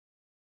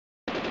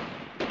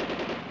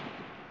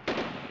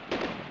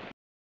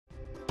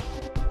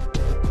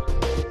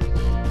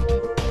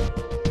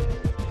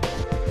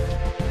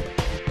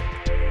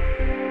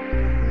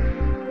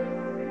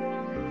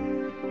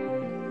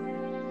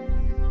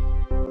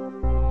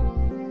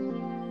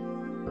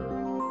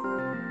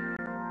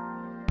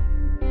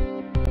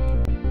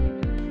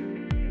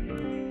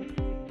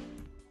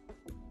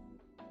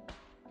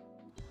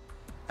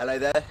Hello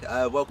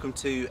there, welcome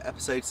to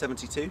episode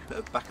 72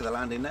 of Back of the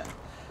Landing Net.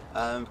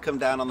 Come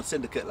down on the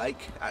Syndicate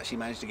Lake, actually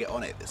managed to get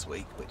on it this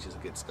week, which is a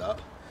good start.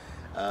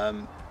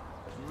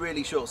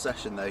 Really short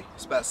session though,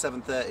 it's about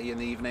 7:30 in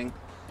the evening.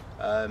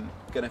 Going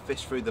to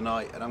fish through the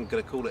night and I'm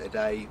going to call it a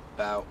day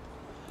about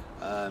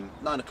 9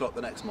 o'clock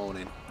the next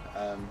morning.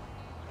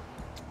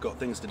 Got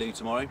things to do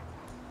tomorrow,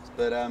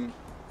 but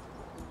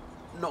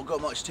not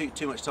got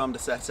too much time to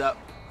set up,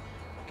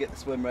 get the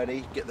swim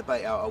ready, get the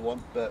bait out I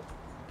want, but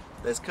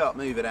there's carp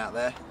moving out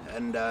there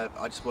and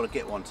I just want to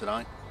get one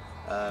tonight.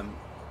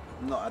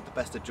 Not had the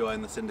best of joy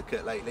in the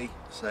Syndicate lately,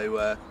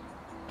 so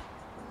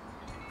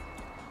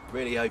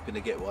really hoping to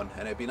get one,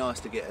 and it'd be nice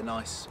to get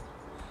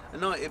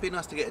it'd be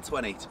nice to get a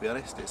 20, to be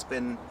honest. It's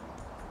been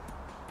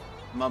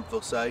a month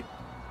or so,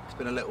 it's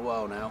been a little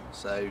while now,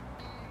 so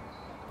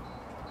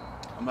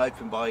I'm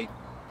hoping by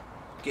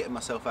getting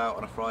myself out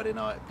on a Friday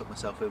night, put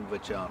myself in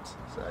with a chance.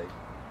 So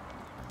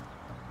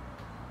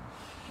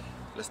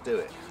let's do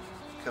it.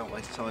 Can't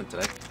waste time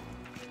today.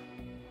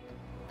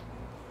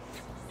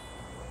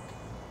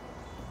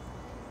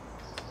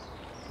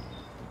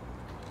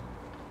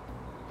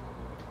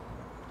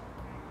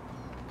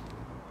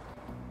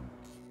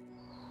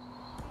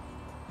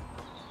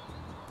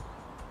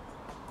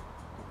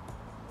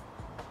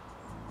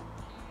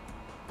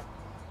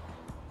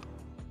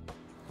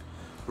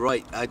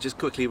 Right, just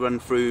quickly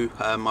run through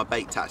my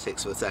bait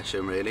tactics for the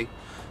session really.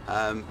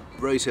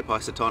 Rosehip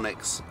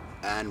isotonics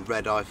and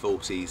red eye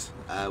 40s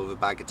with a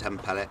bag of 10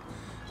 pellet.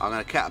 I'm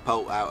going to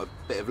catapult out a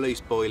bit of loose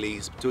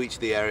boilies to each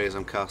of the areas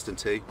I'm casting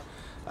to.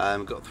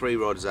 Got 3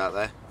 rods out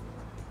there.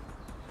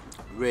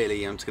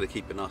 Really I'm just going to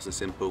keep it nice and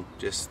simple,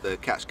 just the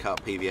catch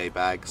carp PVA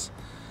bags.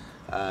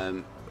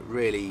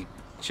 Really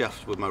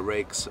chuffed with my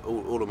rigs,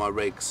 all of my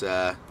rigs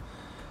are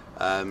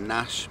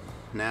Nash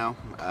now.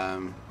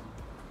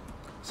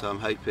 So I'm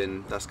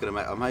hoping that's going to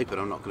make. I'm hoping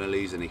I'm not going to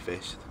lose any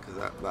fish,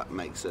 because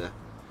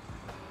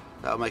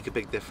that'll make a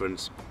big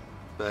difference.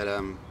 But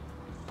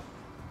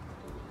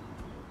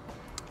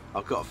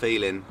I've got a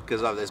feeling,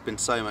 because there's been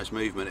so much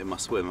movement in my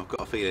swim, I've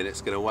got a feeling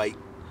it's going to wait.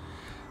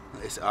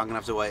 I'm going to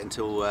have to wait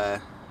until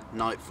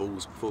night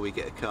falls before we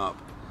get a carp.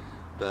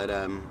 But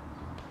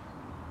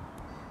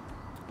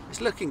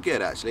it's looking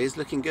good actually. It's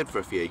looking good for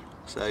a few.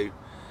 So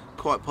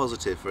quite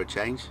positive for a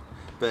change.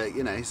 But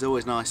you know, it's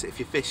always nice if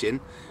you're fishing.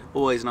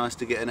 Always nice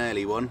to get an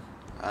early one,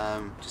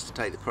 just to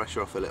take the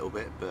pressure off a little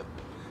bit. But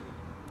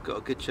got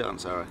a good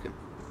chance, I reckon.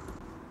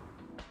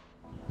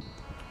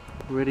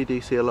 Really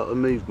do see a lot of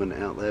movement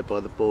out there by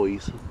the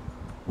boys.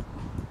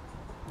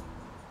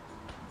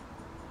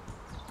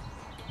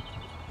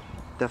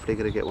 Definitely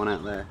going to get one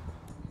out there.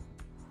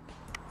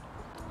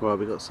 Right,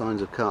 we've got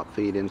signs of carp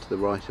feeding to the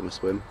right of my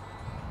swim.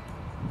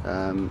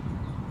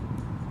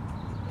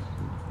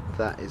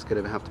 That is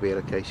going to have to be a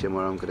location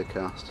where I'm going to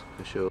cast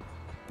for sure.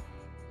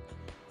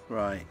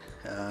 Right,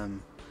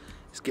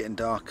 it's getting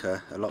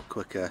darker a lot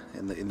quicker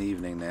in the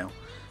evening now.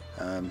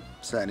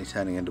 Certainly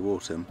turning into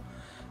autumn.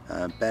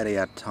 Barely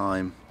had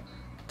time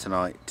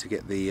tonight to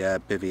get the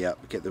bivvy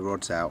up, get the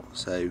rods out.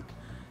 So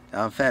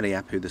I'm fairly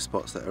happy with the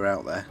spots that are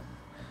out there.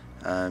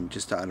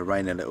 Just starting to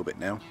rain a little bit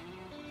now,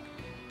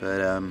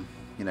 but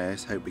you know,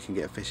 let's hope we can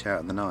get a fish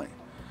out in the night.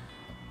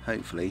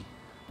 Hopefully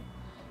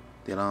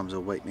the alarms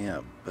will wake me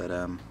up, but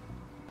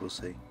we'll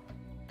see.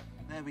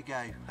 There we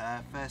go,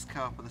 first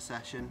carp of the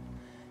session.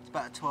 It's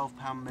about a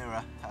 12-pound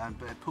mirror,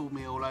 but it pulled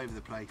me all over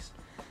the place.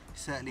 It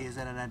certainly is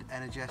an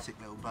energetic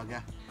little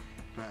bugger,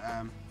 but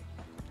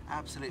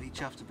absolutely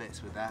chuffed to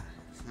bits with that.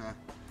 It's a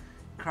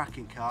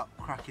cracking carp,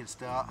 cracking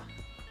start.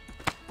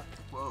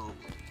 Whoa,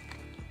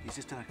 he's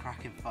just done a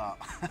cracking fart.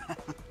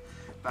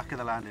 Back of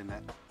the landing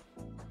net.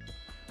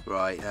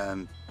 Right,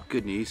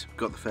 good news,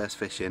 got the first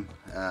fish in.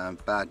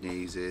 Bad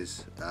news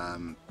is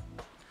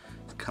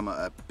it's come at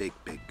a big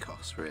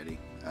cost really.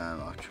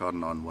 I've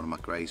trodden on one of my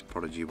Gray's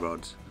Prodigy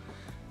rods,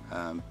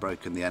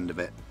 broken the end of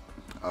it.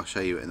 I'll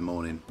show you it in the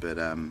morning, but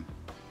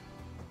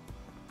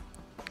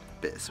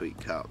bittersweet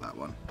carp that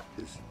one.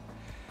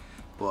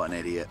 What an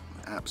idiot,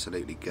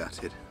 absolutely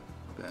gutted.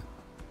 But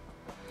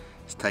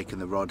it's taken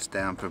the rods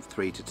down from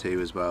 3 to 2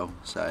 as well,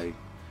 so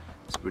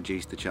it's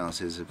reduced the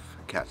chances of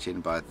catching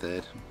by a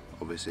third,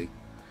 obviously.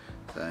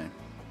 So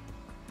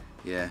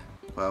yeah,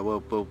 well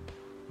we'll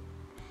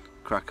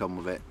crack on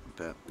with it,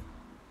 but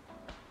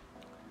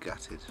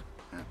gutted,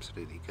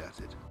 absolutely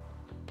gutted.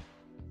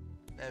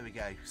 There we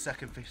go,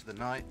 second fish of the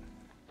night.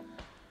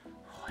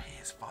 Oh,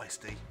 he is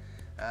feisty.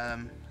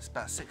 It's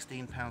about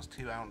 16 pounds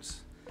 2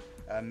 ounce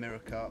mirror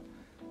carp.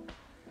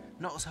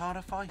 Not as hard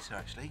a fighter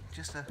actually,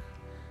 just a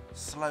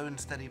slow and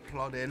steady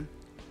plod in,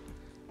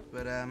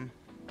 but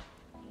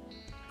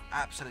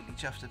absolutely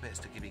chuffed to bits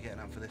to be getting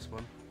up for this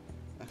one.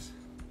 That's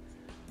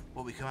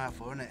what we come out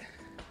for, isn't it?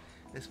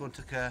 This one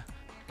took a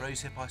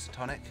rosehip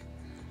isotonic,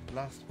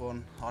 last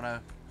one on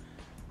a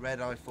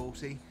red eye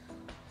 40,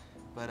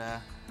 but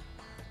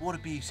what a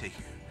beauty.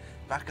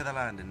 Back of the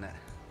landing net.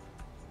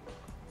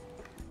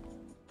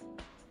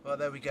 Well,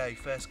 there we go,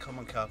 first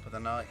common carp of the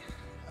night.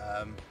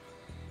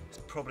 It's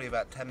probably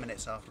about 10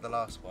 minutes after the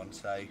last one,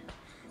 so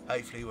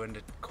Hopefully we're in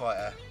quite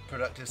a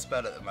productive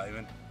spell at the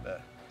moment,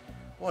 but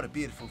what a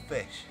beautiful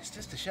fish. It's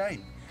just a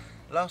shame.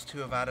 The last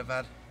two I've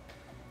had,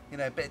 you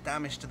know, a bit of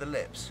damage to the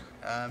lips.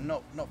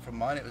 Not from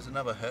mine, it was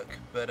another hook,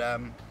 but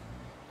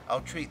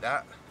I'll treat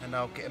that and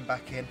I'll get him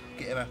back in,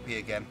 get him happy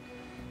again.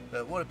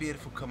 But what a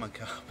beautiful common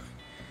carp.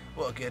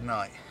 What a good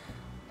night.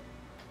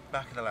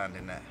 Back of the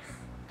landing net.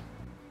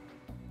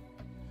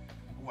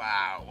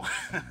 Wow.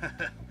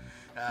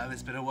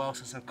 It's been a while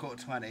since I've caught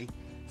 20,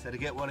 so to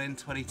get one in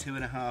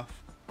 22.5.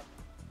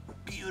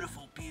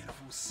 Beautiful,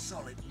 beautiful,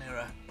 solid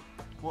mirror.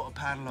 What a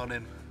paddle on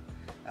him.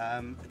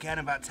 Again,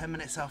 about 10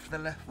 minutes after the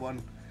left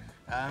one.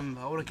 I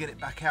want to get it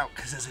back out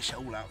because there's a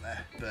shoal out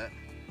there, but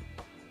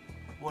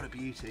what a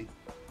beauty.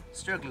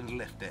 Struggling to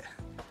lift it.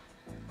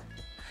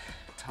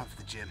 Time for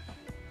the gym.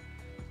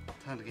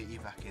 Time to get you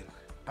back in.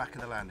 Back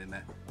of the landing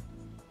net.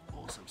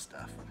 Awesome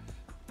stuff.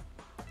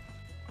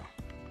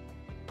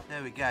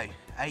 There we go.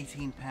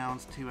 18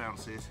 pounds, 2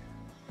 ounces.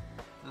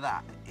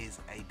 That is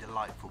a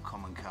delightful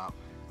common carp.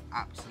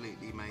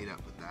 Absolutely made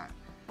up with that.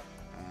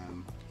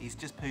 He's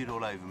just pooed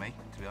all over me,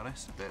 to be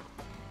honest, but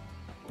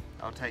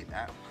I'll take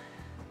that.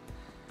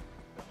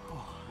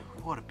 Oh,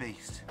 what a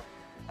beast.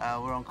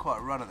 We're on quite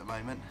a run at the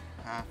moment.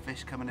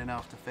 Fish coming in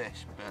after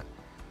fish, but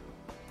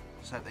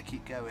just hope they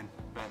keep going.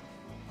 But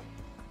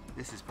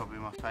this is probably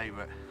my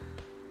favourite.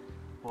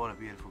 What a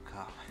beautiful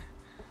carp.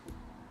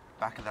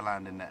 Back of the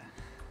landing net.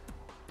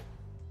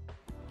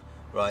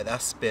 Right,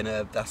 that's been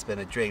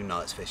a dream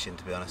night's fishing,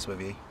 to be honest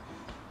with you.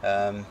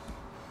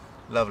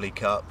 Lovely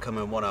carp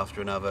coming one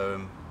after another,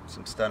 and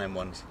some stunning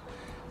ones.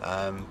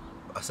 I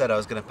said I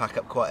was going to pack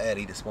up quite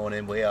early this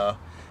morning. We are.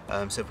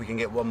 So if we can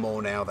get one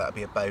more now, that'd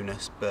be a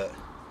bonus. But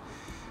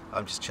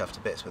I'm just chuffed to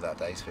bits with that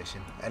day's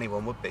fishing.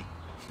 Anyone would be.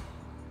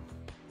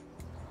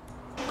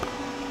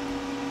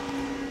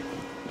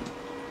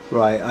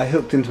 Right, I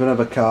hooked into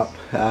another carp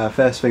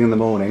first thing in the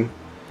morning.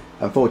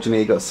 Unfortunately,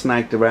 he got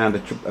snagged around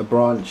a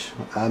branch,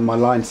 and my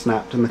line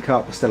snapped and the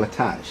carp was still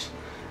attached.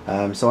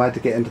 So I had to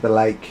get into the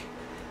lake,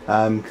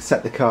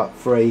 set the carp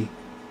free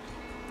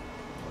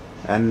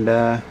and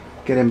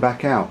get him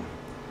back out.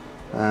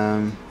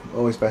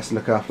 Always best to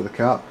look after the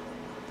carp.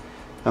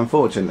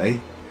 Unfortunately,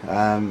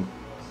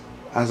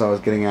 as I was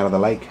getting out of the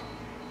lake,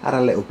 I had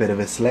a little bit of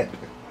a slip,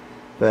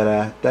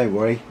 but don't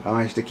worry, I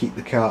managed to keep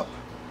the carp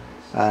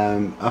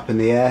up in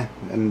the air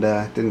and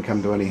didn't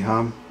come to any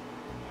harm.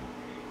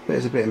 But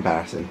it's a bit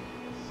embarrassing.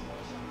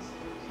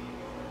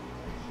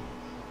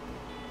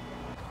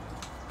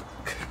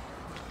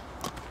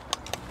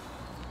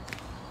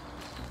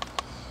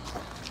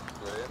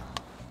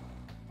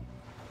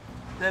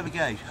 There we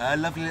go, a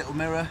lovely little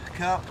mirror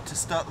carp to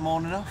start the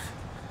morning off.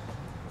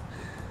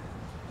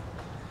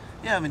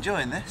 Yeah, I'm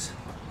enjoying this.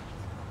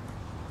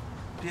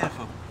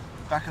 Beautiful.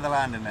 Back of the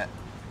landing net.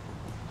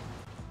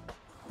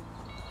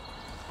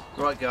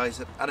 Right guys,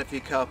 I've had a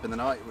few carp in the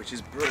night, which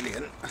is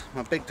brilliant.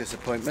 My big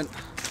disappointment,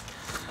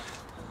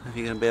 if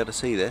you're going to be able to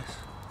see this.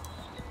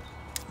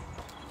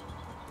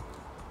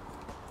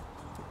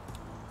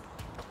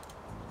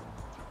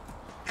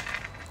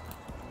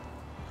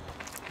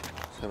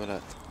 Let's have a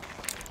look.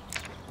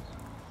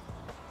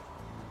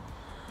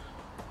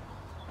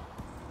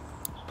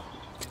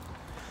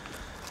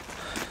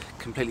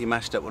 Completely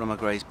mashed up one of my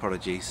Gray's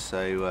prodigies,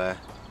 so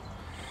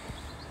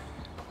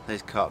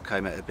those carp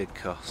came at a big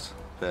cost,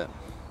 but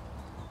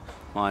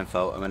my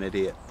fault, I'm an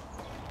idiot.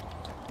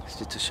 It's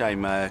just a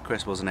shame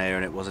Chris wasn't here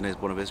and it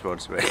wasn't one of his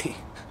rods really.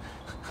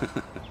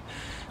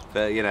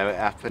 But you know, it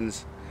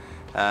happens.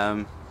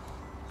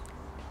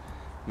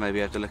 Maybe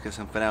I have to look at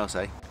something else,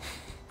 eh?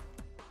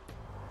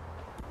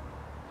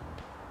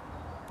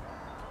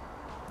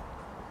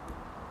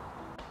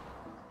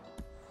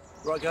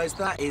 Right guys,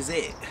 that is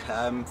it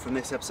from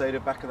this episode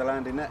of Back of the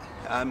Landing Net.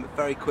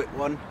 Very quick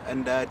one,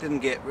 and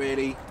didn't get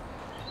really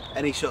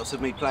any shots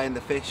of me playing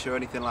the fish or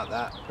anything like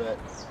that, but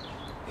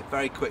a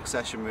very quick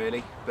session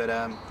really, but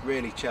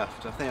really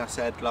chuffed. I think I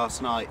said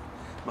last night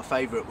my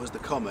favourite was the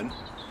common,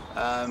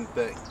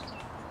 but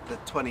the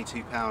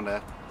 22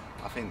 pounder,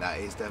 I think that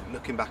is,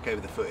 looking back over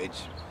the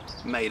footage,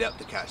 made up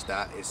to catch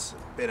that. It's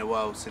been a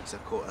while since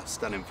I've caught a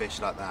stunning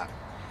fish like that.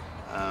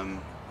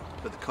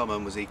 But the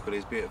common was equally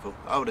as beautiful.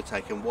 I would have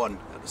taken one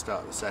at the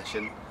start of the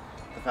session.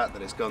 The fact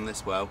that it's gone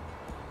this well,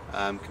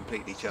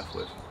 completely chuffed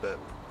with. But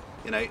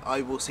you know,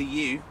 I will see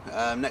you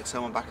next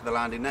time I'm Back of the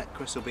Landing Net.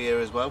 Chris will be here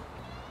as well,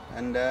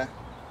 and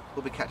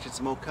we'll be catching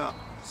some more carp.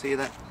 See you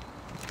then.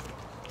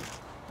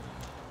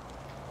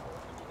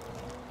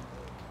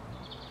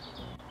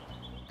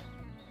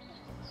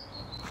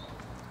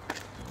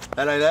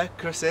 Hello there,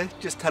 Chris here.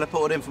 Just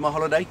teleported in for my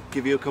holiday.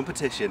 Give you a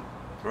competition.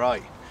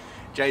 Right.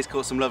 Jay's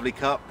caught some lovely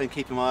carp, been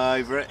keeping my eye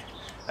over it,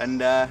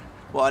 and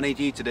what I need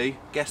you to do,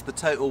 guess the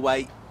total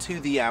weight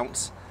to the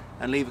ounce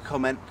and leave a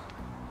comment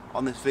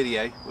on this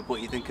video with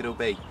what you think it'll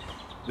be.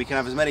 We can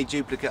have as many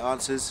duplicate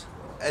answers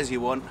as you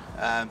want,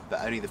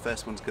 but only the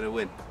first one's going to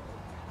win.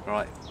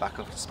 Right, back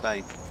off to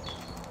Spain.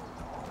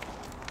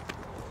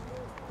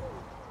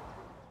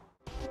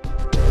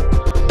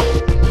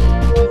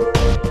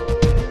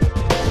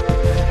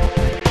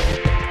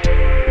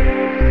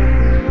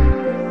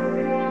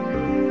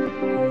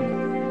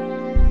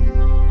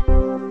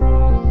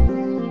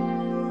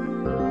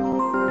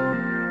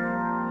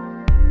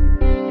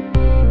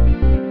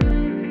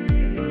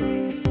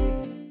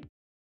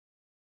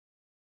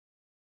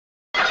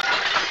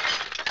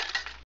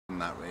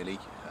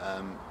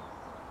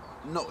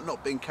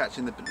 not been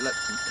catching the. Do you know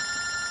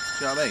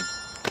what I mean?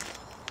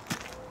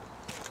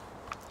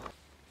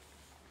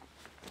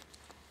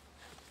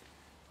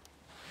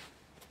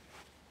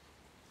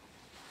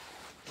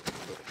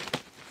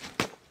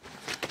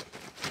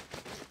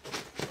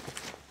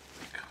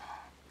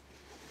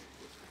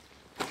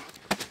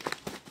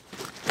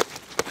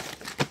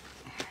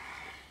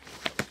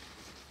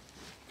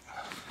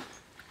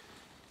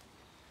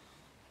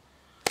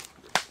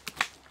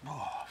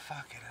 Oh,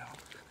 fucking hell.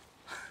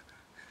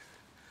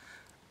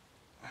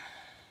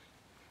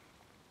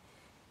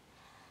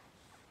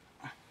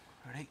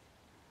 Ready?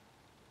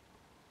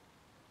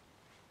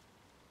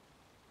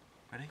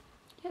 Ready?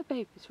 Yeah,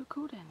 babe, it's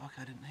recording.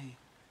 Okay, I didn't hear you.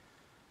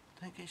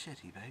 Don't get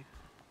shitty, babe.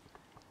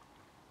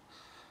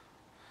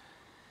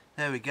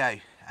 There we go.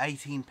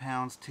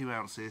 £18, 2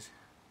 ounces.